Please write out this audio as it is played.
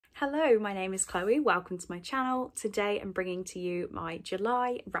Hello, my name is Chloe. Welcome to my channel. Today I'm bringing to you my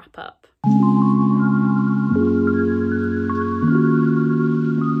July wrap up.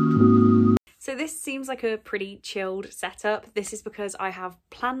 So this seems like a pretty chilled setup. This is because I have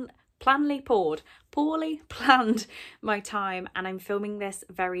poorly planned my time, and I'm filming this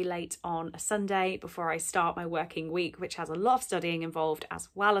very late on a Sunday before I start my working week, which has a lot of studying involved as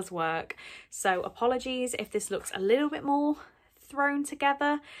well as work. So apologies if this looks a little bit more thrown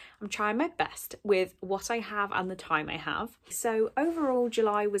together. I'm trying my best with what I have and the time I have. So overall,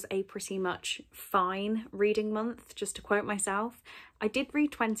 July was a pretty much fine reading month, just to quote myself. I did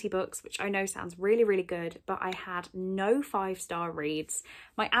read 20 books, which I know sounds really good, but I had no 5-star reads.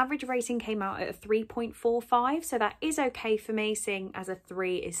 My average rating came out at a 3.45, so that is okay for me, seeing as a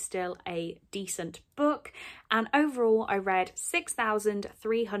 3 is still a decent book. And overall, I read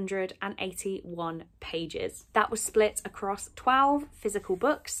 6,381 pages. That was split across 12 physical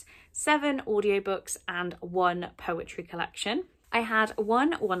books, 7 audiobooks, and 1 poetry collection. I had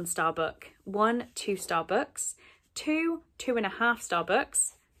 1 1-star book, 1 2-star books, 2 2.5-star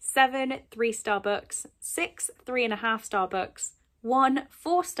books, 7 3-star books, 6 3.5-star books, 1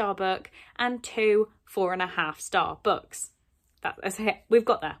 4-star book, and 2 4.5-star books. That's it. We've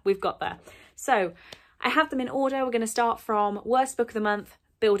got there. So I have them in order. We're going to start from worst book of the month,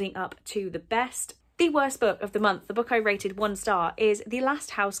 building up to the best. The worst book of the month, the book I rated 1 star, is The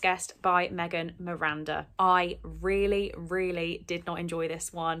Last House Guest by Megan Miranda. I really did not enjoy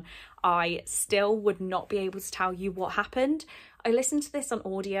this one. I still would not be able to tell you what happened. I listened to this on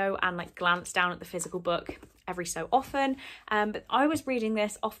audio and glanced down at the physical book every so often, but I was reading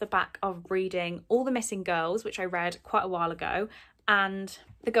this off the back of reading All the Missing Girls, which I read quite a while ago, and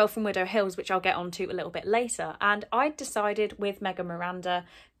The Girl from Widow Hills, which I'll get onto a little bit later. And I decided with Megan Miranda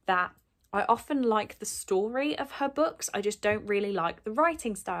that I often like the story of her books, I just don't really like the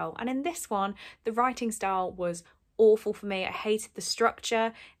writing style. And in this one, the writing style was awful for me. I hated the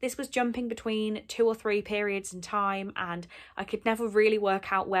structure. This was jumping between 2 or 3 periods in time, and I could never really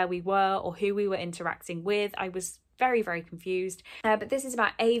work out where we were or who we were interacting with. I was very confused. But this is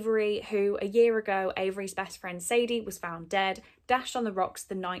about Avery, who a year ago, Avery's best friend Sadie was found dead, dashed on the rocks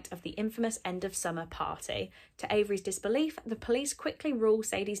the night of the infamous end of summer party. To Avery's disbelief, the police quickly rule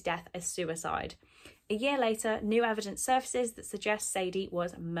Sadie's death as suicide. A year later, new evidence surfaces that suggests Sadie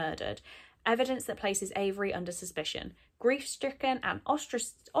was murdered. Evidence that places Avery under suspicion. Grief-stricken and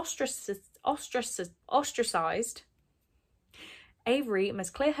ostracized, Avery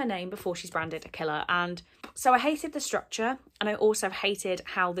must clear her name before she's branded a killer. And so I hated the structure, and I also hated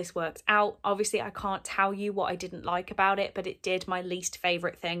how this worked out. Obviously, I can't tell you what I didn't like about it, but it did my least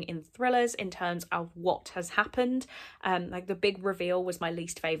favourite thing in thrillers in terms of what has happened. The big reveal was my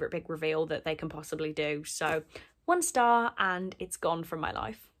least favourite big reveal that they can possibly do. So 1 star, and it's gone from my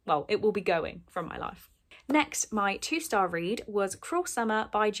life. Well, it will be going from my life. Next, my 2-star read was Cruel Summer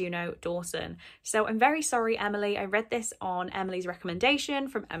by Juno Dawson. So I'm very sorry, Emily. I read this on Emily's recommendation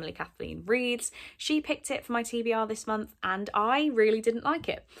from Emily Kathleen Reads. She picked it for my TBR this month, and I really didn't like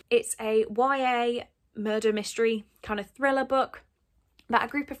it. It's a YA murder mystery kind of thriller book about a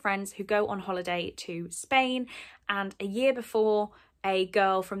group of friends who go on holiday to Spain, and a year before, a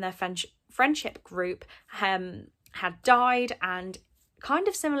girl from their friendship group had died, and kind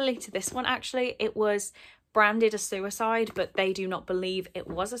of similarly to this one, actually, it was branded a suicide, but they do not believe it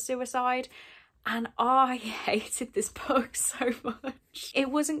was a suicide. And I hated this book so much.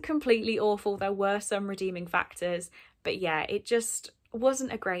 It wasn't completely awful. There were some redeeming factors, but yeah, it just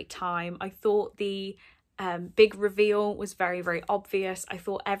wasn't a great time. I thought the big reveal was very obvious. I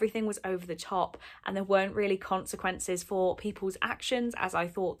thought everything was over the top, and there weren't really consequences for people's actions as I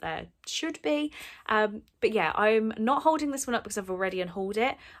thought there should be. But yeah, I'm not holding this one up because I've already unhauled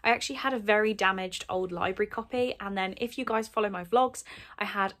it. I actually had a very damaged old library copy, and then if you guys follow my vlogs, I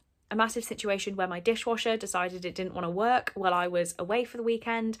had a massive situation where my dishwasher decided it didn't want to work while I was away for the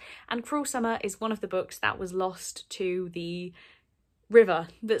weekend, and Cruel Summer is one of the books that was lost to the river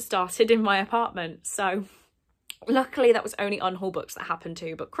that started in my apartment. So luckily that was only unhaul books that happened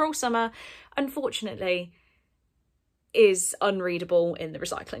to, but Cruel Summer unfortunately is unreadable in the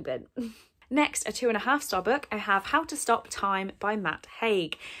recycling bin. Next, a 2.5-star book, I have How to Stop Time by Matt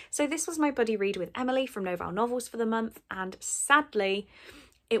Haig. So this was my buddy read with Emily from Novell Novels for the month, and sadly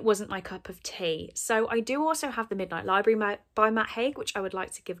it wasn't my cup of tea. So I do also have The Midnight Library by Matt Haig, which I would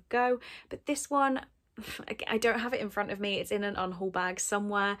like to give a go, but this one, I don't have it in front of me. It's in an unhaul bag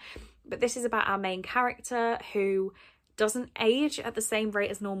somewhere. But this is about our main character who doesn't age at the same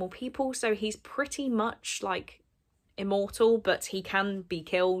rate as normal people. So he's pretty much immortal, but he can be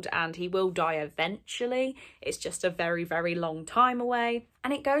killed and he will die eventually. It's just a very, very long time away.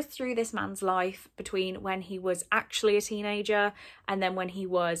 And it goes through this man's life between when he was actually a teenager and then when he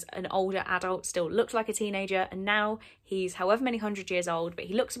was an older adult, still looked like a teenager, and now he's however many 100 years old, but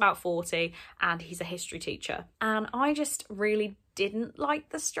he looks about 40 and he's a history teacher. And I just really didn't like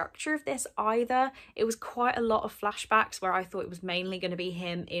the structure of this either. It was quite a lot of flashbacks where I thought it was mainly going to be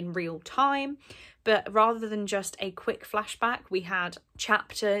him in real time, but rather than just a quick flashback, we had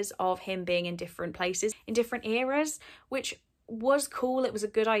chapters of him being in different places, in different eras, which was cool. It was a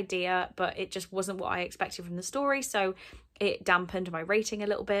good idea, but it just wasn't what I expected from the story, so it dampened my rating a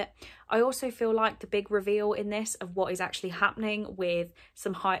little bit. I also feel like the big reveal in this of what is actually happening with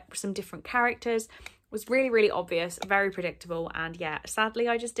some different characters was really, really obvious, very predictable, and yeah, sadly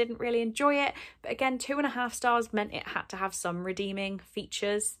I just didn't really enjoy it. But again, 2.5 stars meant it had to have some redeeming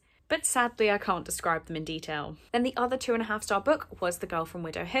features, but sadly I can't describe them in detail. Then the other 2.5 star book was The Girl from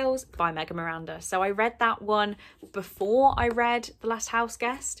Widow Hills by Megan Miranda. So I read that one before I read The Last House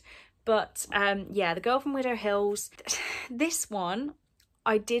Guest, but yeah, The Girl from Widow Hills, this one,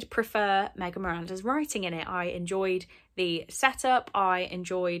 I did prefer Megan Miranda's writing in it. I enjoyed the setup, I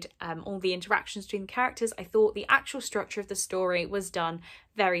enjoyed all the interactions between the characters. I thought the actual structure of the story was done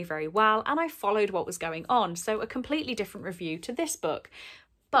very, very well, and I followed what was going on. So a completely different review to this book.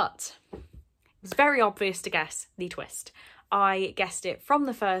 But it was very obvious to guess the twist. I guessed it from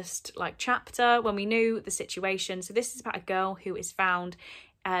the first chapter when we knew the situation. So this is about a girl who is found,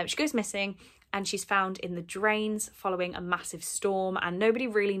 she goes missing, and she's found in the drains following a massive storm, and nobody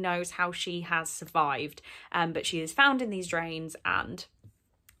really knows how she has survived, but she is found in these drains, and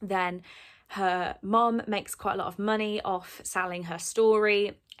then her mom makes quite a lot of money off selling her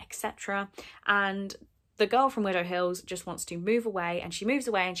story, etc. And the girl from Widow Hills just wants to move away, and she moves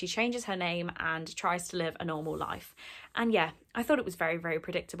away and she changes her name and tries to live a normal life. And yeah, I thought it was very, very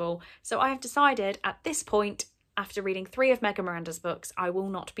predictable. So I have decided at this point, after reading 3 of Megan Miranda's books, I will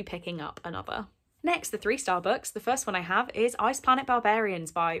not be picking up another. Next, the 3-star books. The first one I have is Ice Planet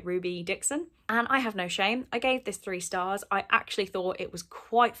Barbarians by Ruby Dixon. And I have no shame. I gave this 3 stars. I actually thought it was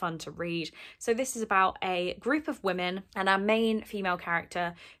quite fun to read. So this is about a group of women and our main female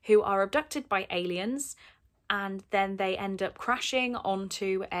character who are abducted by aliens, and then they end up crashing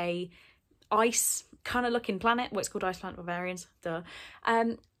onto a ice kind of looking planet. Well, it's called Ice Planet Barbarians, duh.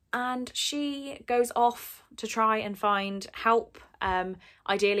 And she goes off to try and find help,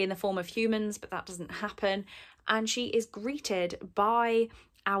 ideally in the form of humans, but that doesn't happen. And she is greeted by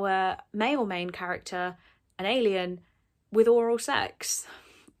our male main character, an alien, with oral sex.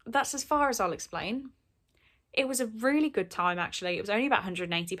 That's as far as I'll explain. It was a really good time, actually. It was only about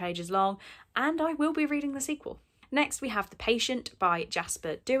 180 pages long, and I will be reading the sequel. Next, we have The Patient by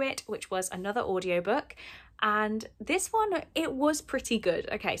Jasper Dewitt, which was another audiobook. And this one, it was pretty good.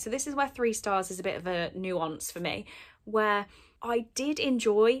 Okay, so this is where 3 stars is a bit of a nuance for me, where I did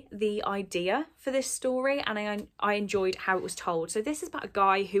enjoy the idea for this story, and I enjoyed how it was told. So this is about a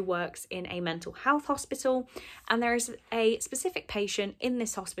guy who works in a mental health hospital, and there is a specific patient in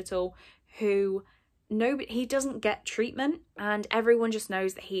this hospital who he doesn't get treatment, and everyone just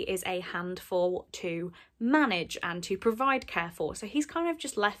knows that he is a handful to manage and to provide care for. So he's kind of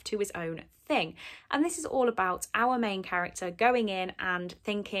just left to his own thing. And this is all about our main character going in and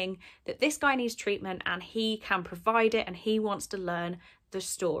thinking that this guy needs treatment and he can provide it, and he wants to learn the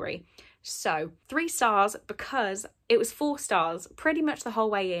story. So 3 stars because it was 4 stars pretty much the whole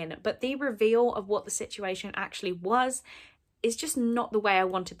way in, but the reveal of what the situation actually was is just not the way I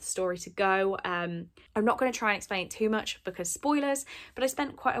wanted the story to go. I'm not going to try and explain it too much because spoilers, but I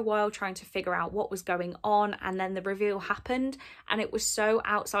spent quite a while trying to figure out what was going on, and then the reveal happened and it was so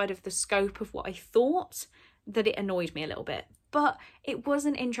outside of the scope of what I thought that it annoyed me a little bit. But it was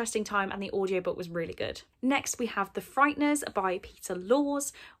an interesting time and the audiobook was really good. Next, we have The Frighteners by Peter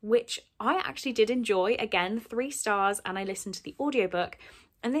Laws, which I actually did enjoy. Again, 3 stars, and I listened to the audiobook.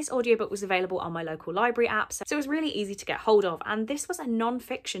 And this audiobook was available on my local library app, so it was really easy to get hold of. And this was a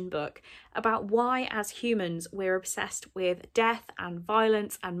non-fiction book about why, as humans, we're obsessed with death and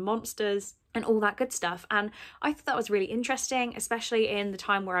violence and monsters and all that good stuff. And I thought that was really interesting, especially in the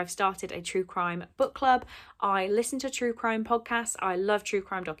time where I've started a true crime book club. I listen to true crime podcasts. I love true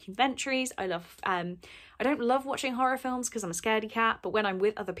crime documentaries. I don't love watching horror films because I'm a scaredy cat, but when I'm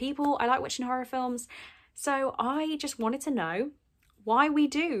with other people, I like watching horror films. So I just wanted to know why we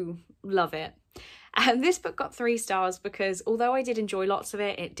do love it. And this book got 3 stars because although I did enjoy lots of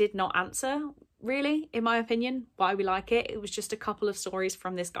it, it did not answer, really, in my opinion, why we like it. It was just a couple of stories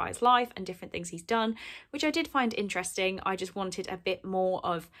from this guy's life and different things he's done, which I did find interesting. I just wanted a bit more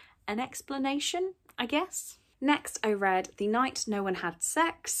of an explanation, I guess. Next, I read The Night No One Had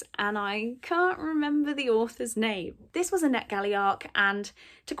Sex, and I can't remember the author's name. This was a NetGalley arc, and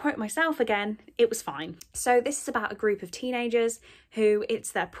to quote myself again, it was fine. So this is about a group of teenagers who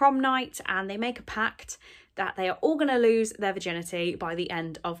it's their prom night, and they make a pact that they are all going to lose their virginity by the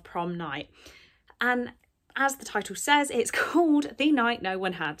end of prom night. And as the title says, it's called The Night No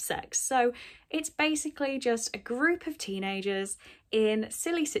One Had Sex. So it's basically just a group of teenagers in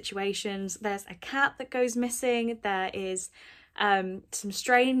silly situations. There's a cat that goes missing. There is some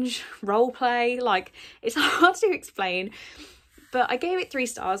strange role play. Like, it's hard to explain. But I gave it 3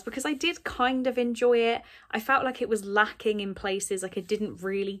 stars because I did kind of enjoy it. I felt like it was lacking in places, like I didn't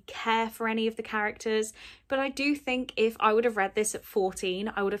really care for any of the characters. But I do think if I would have read this at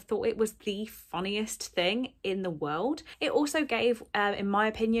 14, I would have thought it was the funniest thing in the world. It also gave, in my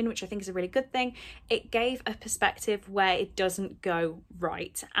opinion, which I think is a really good thing, it gave a perspective where it doesn't go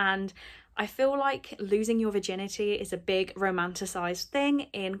right. And I feel like losing your virginity is a big romanticised thing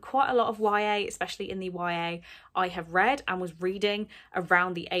in quite a lot of YA, especially in the YA I have read and was reading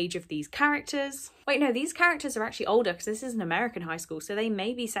around the age of these characters. Wait, no, these characters are actually older because this is an American high school, so they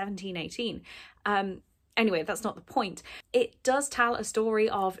may be 17, 18. Anyway, that's not the point. It does tell a story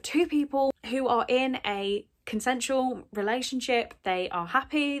of 2 people who are in a consensual relationship. They are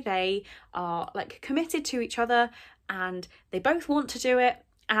happy, they are like committed to each other, and they both want to do it.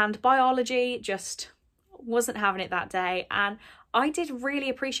 And biology just wasn't having it that day. And I did really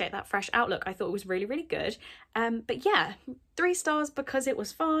appreciate that fresh outlook. I thought it was really, really good. But yeah, 3 stars because it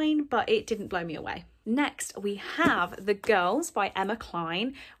was fine, but it didn't blow me away. Next, we have The Girls by Emma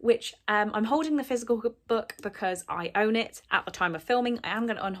Cline, which I'm holding the physical book because I own it at the time of filming. I am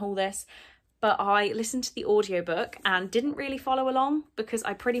going to unhaul this. But I listened to the audiobook and didn't really follow along because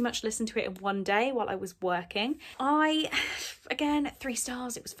I pretty much listened to it in one day while I was working. Again, 3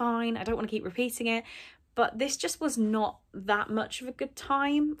 stars, it was fine. I don't want to keep repeating it, but this just was not that much of a good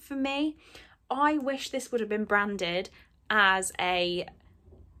time for me. I wish this would have been branded as I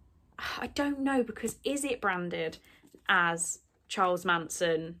don't know, because is it branded as Charles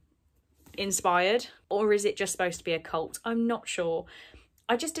Manson inspired, or is it just supposed to be a cult? I'm not sure.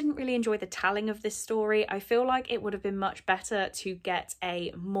 I just didn't really enjoy the telling of this story. I feel like it would have been much better to get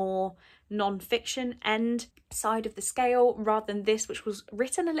a more non-fiction end side of the scale rather than this, which was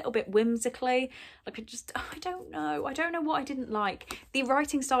written a little bit whimsically. Like, I don't know what I didn't like. The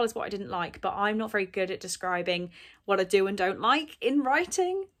writing style is what I didn't like, but I'm not very good at describing what I do and don't like in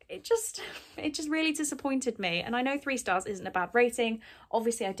writing. It just really disappointed me. And I know 3 stars isn't a bad rating.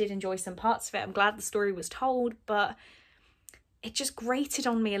 Obviously, I did enjoy some parts of it. I'm glad the story was told, but it just grated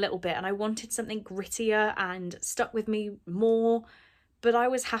on me a little bit, and I wanted something grittier and stuck with me more, but I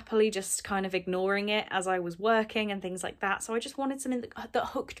was happily just kind of ignoring it as I was working and things like that. So I just wanted something that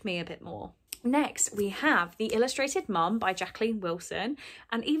hooked me a bit more. Next, we have The Illustrated Mom by Jacqueline Wilson.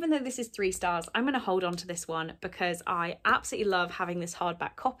 And even though this is 3 stars, I'm going to hold on to this one because I absolutely love having this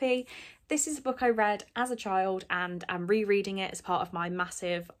hardback copy. This is a book I read as a child and I'm rereading it as part of my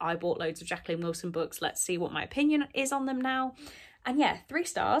massive I bought loads of Jacqueline Wilson books, let's see what my opinion is on them now. And yeah, 3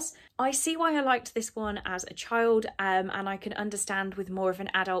 stars. I see why I liked this one as a child, and I can understand with more of an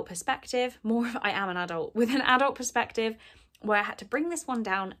adult perspective, I am an adult, with an adult perspective, where I had to bring this one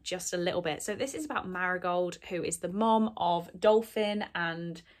down just a little bit. So this is about Marigold, who is the mom of Dolphin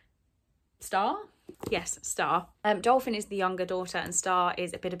and Star. Yes, Star. Dolphin is the younger daughter and Star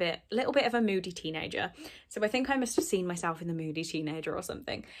is a little bit of a moody teenager. So I think I must have seen myself in the moody teenager or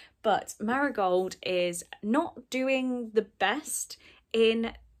something. But Marigold is not doing the best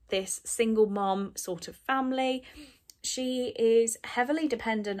in this single mom sort of family. She is heavily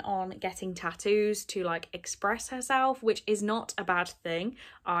dependent on getting tattoos to like express herself, which is not a bad thing.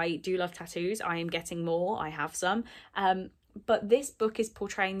 I do love tattoos. I am getting more. I have some. But this book is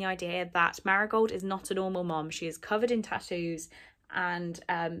portraying the idea that Marigold is not a normal mom. She is covered in tattoos, and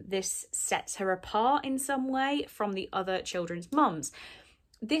this sets her apart in some way from the other children's moms.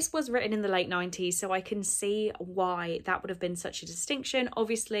 This was written in the late 90s, so I can see why that would have been such a distinction.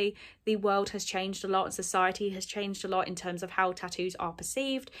 Obviously, the world has changed a lot and society has changed a lot in terms of how tattoos are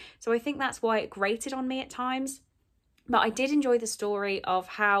perceived. So I think that's why it grated on me at times. But I did enjoy the story of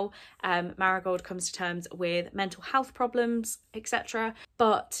how Marigold comes to terms with mental health problems, etc.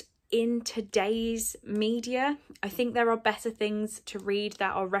 But in today's media, I think there are better things to read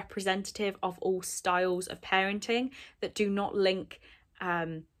that are representative of all styles of parenting that do not link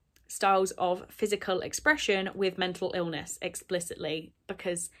styles of physical expression with mental illness explicitly,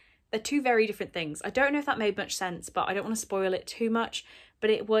 because they're 2 very different things. I don't know if that made much sense, but I don't want to spoil it too much. but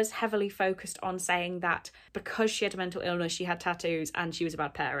it was heavily focused on saying that because she had a mental illness, she had tattoos and she was a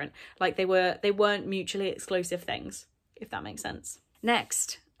bad parent. Like they weren't mutually exclusive things, if that makes sense.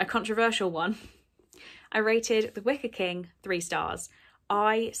 Next, a controversial one. I rated The Wicker King 3 stars.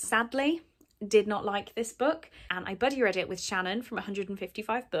 I sadly did not like this book, and I buddy read it with Shannon from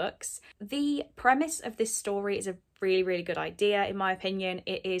 155 Books. The premise of this story is a really, really good idea, in my opinion.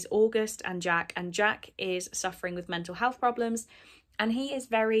 It is August and Jack is suffering with mental health problems, and he is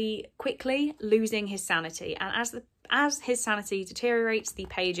very quickly losing his sanity. And as his sanity deteriorates, the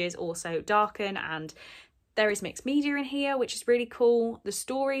pages also darken, and there is mixed media in here, which is really cool. The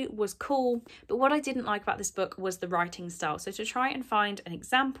story was cool, but what I didn't like about this book was the writing style. So to try and find an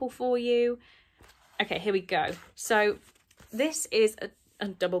example for you, okay, here we go. So this is a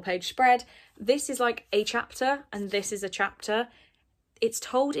double page spread. This is like a chapter, and this is a chapter. It's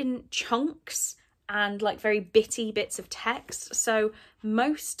told in chunks and like very bitty bits of text. So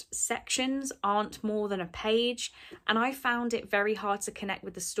most sections aren't more than a page, and I found it very hard to connect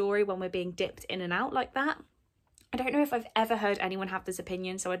with the story when we're being dipped in and out like that. I don't know if I've ever heard anyone have this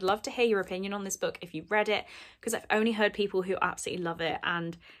opinion, so I'd love to hear your opinion on this book if you've read it, because I've only heard people who absolutely love it,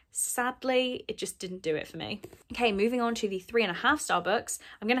 and sadly, it just didn't do it for me. Okay, moving on to the 3.5 star books.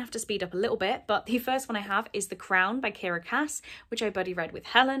 I'm going to have to speed up a little bit, but the first one I have is The Crown by Kira Cass, which I buddy read with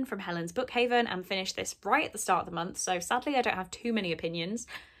Helen from Helen's Bookhaven and finished this right at the start of the month, so sadly I don't have too many opinions.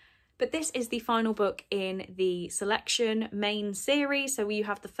 But this is the final book in the Selection main series. So you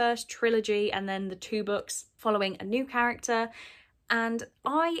have the first trilogy and then the 2 books following a new character. And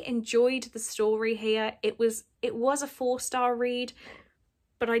I enjoyed the story here. It was a 4-star read,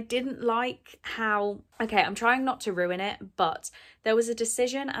 but I didn't like how... Okay, I'm trying not to ruin it, but there was a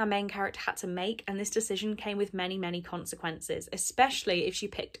decision our main character had to make, and this decision came with many, many consequences, especially if she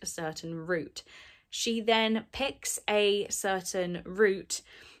picked a certain route. She then picks a certain route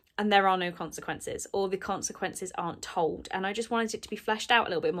and there are no consequences, or the consequences aren't told, and I just wanted it to be fleshed out a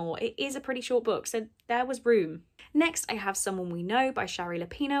little bit more. It is a pretty short book, so there was room. Next, I have Someone We Know by Shari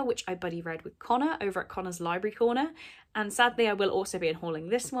Lapina, which I buddy read with Connor over at Connor's Library Corner, and sadly I will also be unhauling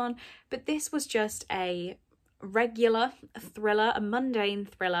this one, but this was just a regular thriller, a mundane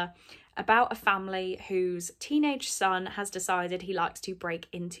thriller about a family whose teenage son has decided he likes to break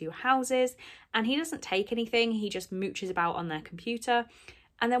into houses, and he doesn't take anything, he just mooches about on their computer.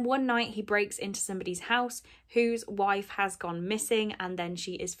 And then one night he breaks into somebody's house whose wife has gone missing, and then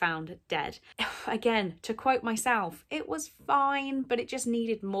she is found dead. Again, to quote myself, it was fine, but it just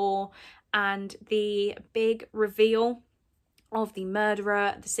needed more. And the big reveal of the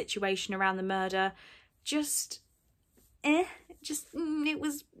murderer, the situation around the murder, it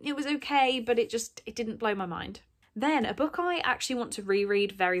was okay, but it didn't blow my mind. Then a book I actually want to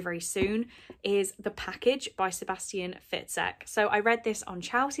reread very, very soon is The Package by Sebastian Fitzek. So I read this on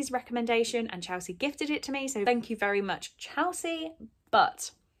Chelsea's recommendation and Chelsea gifted it to me. So thank you very much, Chelsea.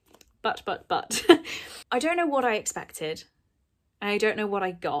 But, I don't know what I expected. And I don't know what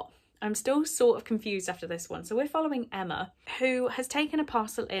I got. I'm still sort of confused after this one. So we're following Emma, who has taken a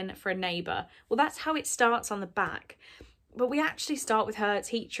parcel in for a neighbour. Well, that's how it starts on the back. But we actually start with her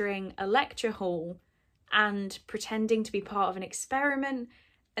teaching a lecture hall and pretending to be part of an experiment,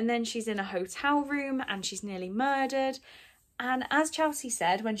 and then she's in a hotel room and she's nearly murdered. And as Chelsea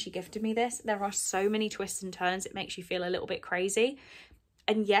said when she gifted me this, there are so many twists and turns, it makes you feel a little bit crazy.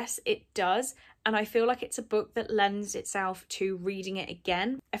 And yes, it does, and I feel like it's a book that lends itself to reading it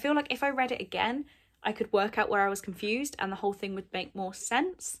again. I feel like if I read it again, I could work out where I was confused and the whole thing would make more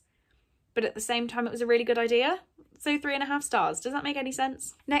sense. But at the same time, it was a really good idea. So 3.5 stars. Does that make any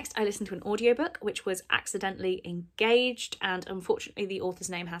sense? Next, I listened to an audiobook, which was Accidentally Engaged, and unfortunately the author's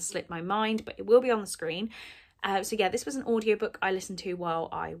name has slipped my mind, but it will be on the screen. So yeah, this was an audiobook I listened to while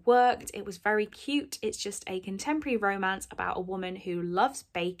I worked. It was very cute. It's just a contemporary romance about a woman who loves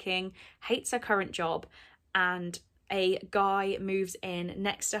baking, hates her current job, and a guy moves in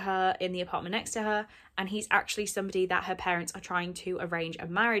next to her, in the apartment next to her, and he's actually somebody that her parents are trying to arrange a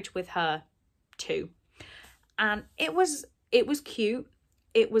marriage with her to. And it was cute.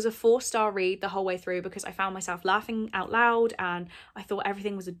 It was a 4-star read the whole way through because I found myself laughing out loud and I thought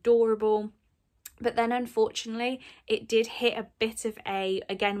everything was adorable. But then unfortunately, it did hit a bit of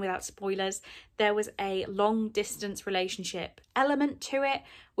again without spoilers, there was a long distance relationship element to it,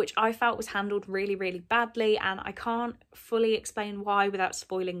 which I felt was handled really, really badly. And I can't fully explain why without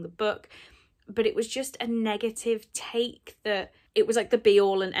spoiling the book. But it was just a negative take that it was like the be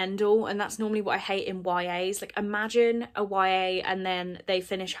all and end all, and that's normally what I hate in YAs. Like imagine a YA and then they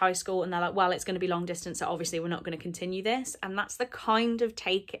finish high school and they're like, well, it's going to be long distance, so obviously we're not going to continue this. And that's the kind of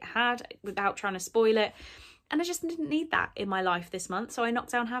take it had without trying to spoil it. and I just didn't need that in my life this month, so I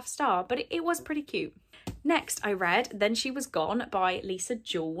knocked down half a star, but it was pretty cute. Next, I read Then She Was Gone by Lisa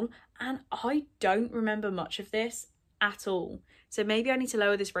Jewell, and I don't remember much of this at all. So maybe I need to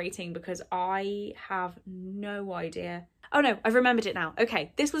lower this rating because I have no idea. Oh no, I've remembered it now.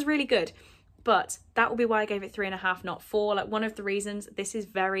 Okay, this was really good, but that will be why I gave it 3.5, not 4. Like, one of the reasons, this is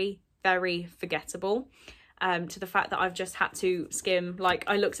very, very forgettable. To the fact that I've just had to skim, like,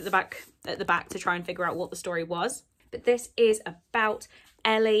 I looked at the back to try and figure out what the story was. But this is about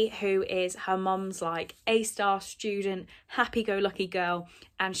Ellie, who is her mum's like A-star student, happy-go-lucky girl,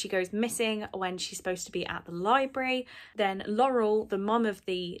 and she goes missing when she's supposed to be at the library. Then Laurel, the mum of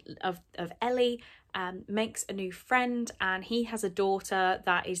Ellie, makes a new friend, and he has a daughter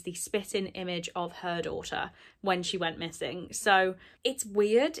that is the spit-in image of her daughter when she went missing. So it's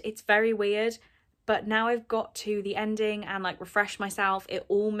weird, it's very weird. But now I've got to the ending and like refreshed myself, it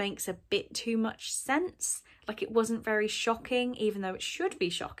all makes a bit too much sense. Like, it wasn't very shocking, even though it should be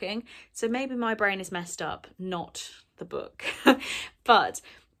shocking. So maybe my brain is messed up, not the book. But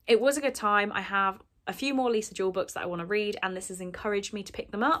it was a good time. I have a few more Lisa Jewell books that I want to read, and this has encouraged me to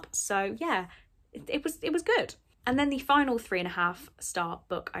pick them up. So yeah, it was good. And then the final 3.5 star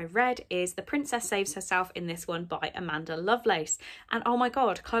book I read is The Princess Saves Herself in This One by Amanda Lovelace. And oh my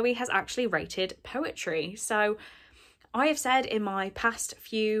God, Chloe has actually rated poetry. So I have said in my past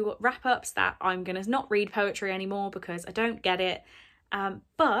few wrap-ups that I'm going to not read poetry anymore because I don't get it.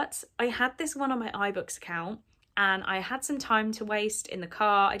 But I had this one on my iBooks account, and I had some time to waste in the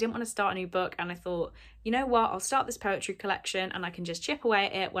car. I didn't want to start a new book, and I thought, you know what, I'll start this poetry collection and I can just chip away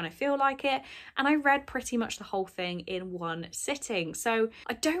at it when I feel like it. And I read pretty much the whole thing in one sitting. So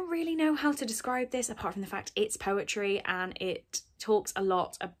I don't really know how to describe this apart from the fact it's poetry, and it talks a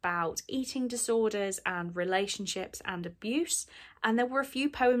lot about eating disorders and relationships and abuse. And there were a few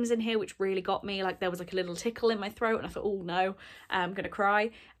poems in here which really got me. Like, there was like a little tickle in my throat and I thought, oh no, I'm gonna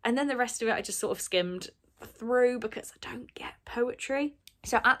cry. And then the rest of it I just sort of skimmed through because I don't get poetry.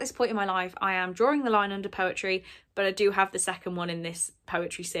 So at this point in my life, I am drawing the line under poetry, but I do have the second one in this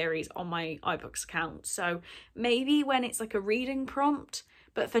poetry series on my iBooks account. So maybe when it's like a reading prompt,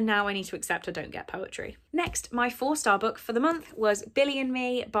 but for now I need to accept I don't get poetry. Next, my 4-star book for the month was Billy and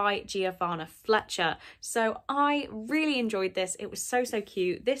Me by Giovanna Fletcher. So I really enjoyed this. It was so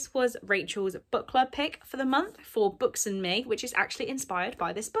cute. This was Rachel's book club pick for the month for Books and Me, which is actually inspired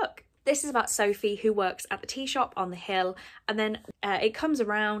by this book. This is about Sophie, who works at the tea shop on the hill, and then it comes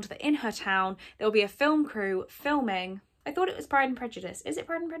around that in her town there will be a film crew filming. I thought it was Pride and Prejudice. Is it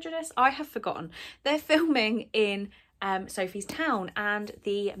Pride and Prejudice? I have forgotten. They're filming in Sophie's town, and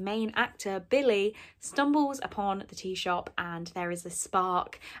the main actor Billy stumbles upon the tea shop, and there is a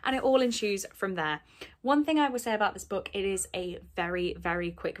spark, and it all ensues from there. One thing I will say about this book, it is a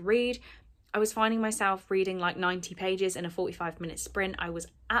very quick read. I was finding myself reading like 90 pages in a 45-minute sprint. I was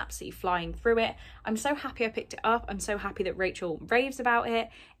absolutely flying through it. I'm so happy I picked it up. I'm so happy that Rachel raves about it.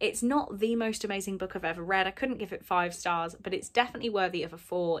 It's not the most amazing book I've ever read. I couldn't give it 5 stars, but it's definitely worthy of a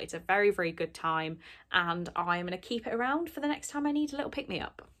 4. It's a very good time, and I'm going to keep it around for the next time I need a little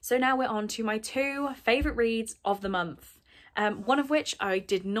pick-me-up. So now we're on to my 2 favourite reads of the month. One of which I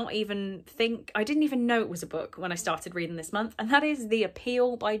didn't even know it was a book when I started reading this month, and that is The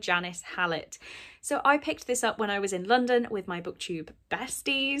Appeal by Janice Hallett. So I picked this up when I was in London with my booktube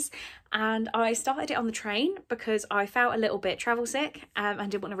besties, and I started it on the train because I felt a little bit travel sick and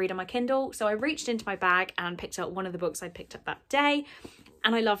didn't want to read on my Kindle. So I reached into my bag and picked up one of the books I picked up that day,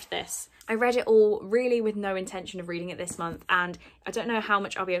 and I loved this. I read it all really with no intention of reading it this month, and I don't know how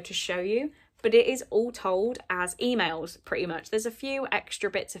much I'll be able to show you, but it is all told as emails, pretty much. There's a few extra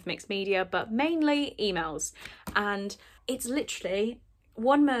bits of mixed media, but mainly emails. And it's literally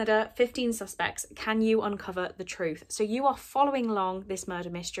 1 murder, 15 suspects. Can you uncover the truth? So you are following along this murder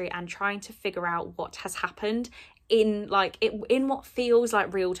mystery and trying to figure out what has happened in what feels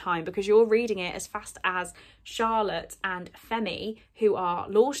like real time, because you're reading it as fast as Charlotte and Femi, who are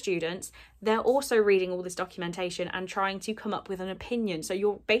law students, they're also reading all this documentation and trying to come up with an opinion. So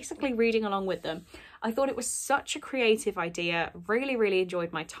you're basically reading along with them. I thought it was such a creative idea. Really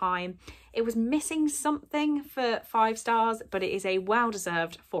enjoyed my time. It was missing something for 5 stars, but it is a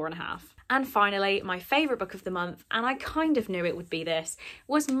well-deserved 4.5. And finally, my favourite book of the month, and I kind of knew it would be this,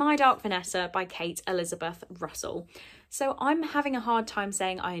 was My Dark Vanessa by Kate Elizabeth Russell. So I'm having a hard time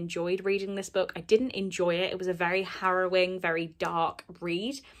saying I enjoyed reading this book. I didn't enjoy it. It was a very harrowing, very dark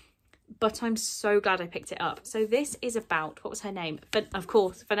read. but I'm so glad I picked it up. So this is about, what was her name? Of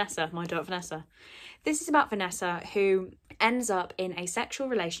course, Vanessa, my daughter Vanessa. This is about Vanessa, who ends up in a sexual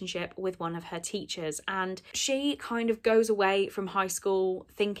relationship with one of her teachers, and she kind of goes away from high school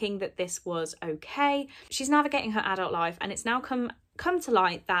thinking that this was okay. She's navigating her adult life, and it's now come to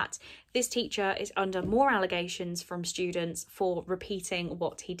light that this teacher is under more allegations from students for repeating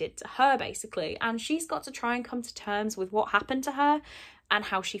what he did to her, basically, and she's got to try and come to terms with what happened to her and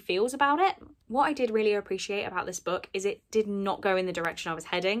how she feels about it. What I did really appreciate about this book is it did not go in the direction I was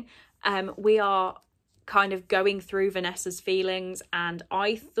heading. We are kind of going through Vanessa's feelings, and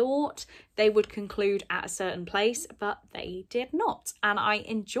I thought they would conclude at a certain place, but they did not. And I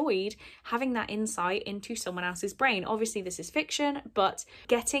enjoyed having that insight into someone else's brain. Obviously this is fiction, but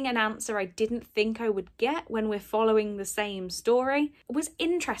getting an answer I didn't think I would get when we're following the same story was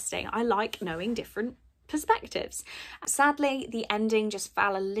interesting. I like knowing different perspectives. Sadly, the ending just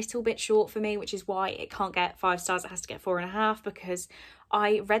fell a little bit short for me, which is why it can't get 5 stars. It has to get 4.5, because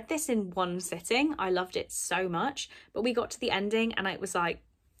I read this in one sitting. I loved it so much, but we got to the ending and it was like,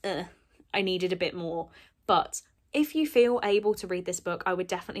 I needed a bit more. But if you feel able to read this book, I would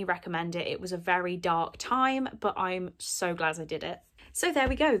definitely recommend it. It was a very dark time, but I'm so glad I did it. So there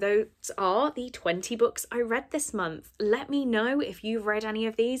we go. Those are the 20 books I read this month. Let me know if you've read any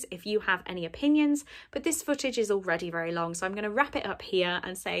of these, if you have any opinions, but this footage is already very long, so I'm going to wrap it up here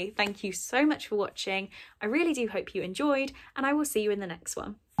and say thank you so much for watching. I really do hope you enjoyed, and I will see you in the next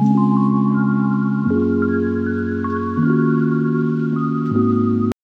one.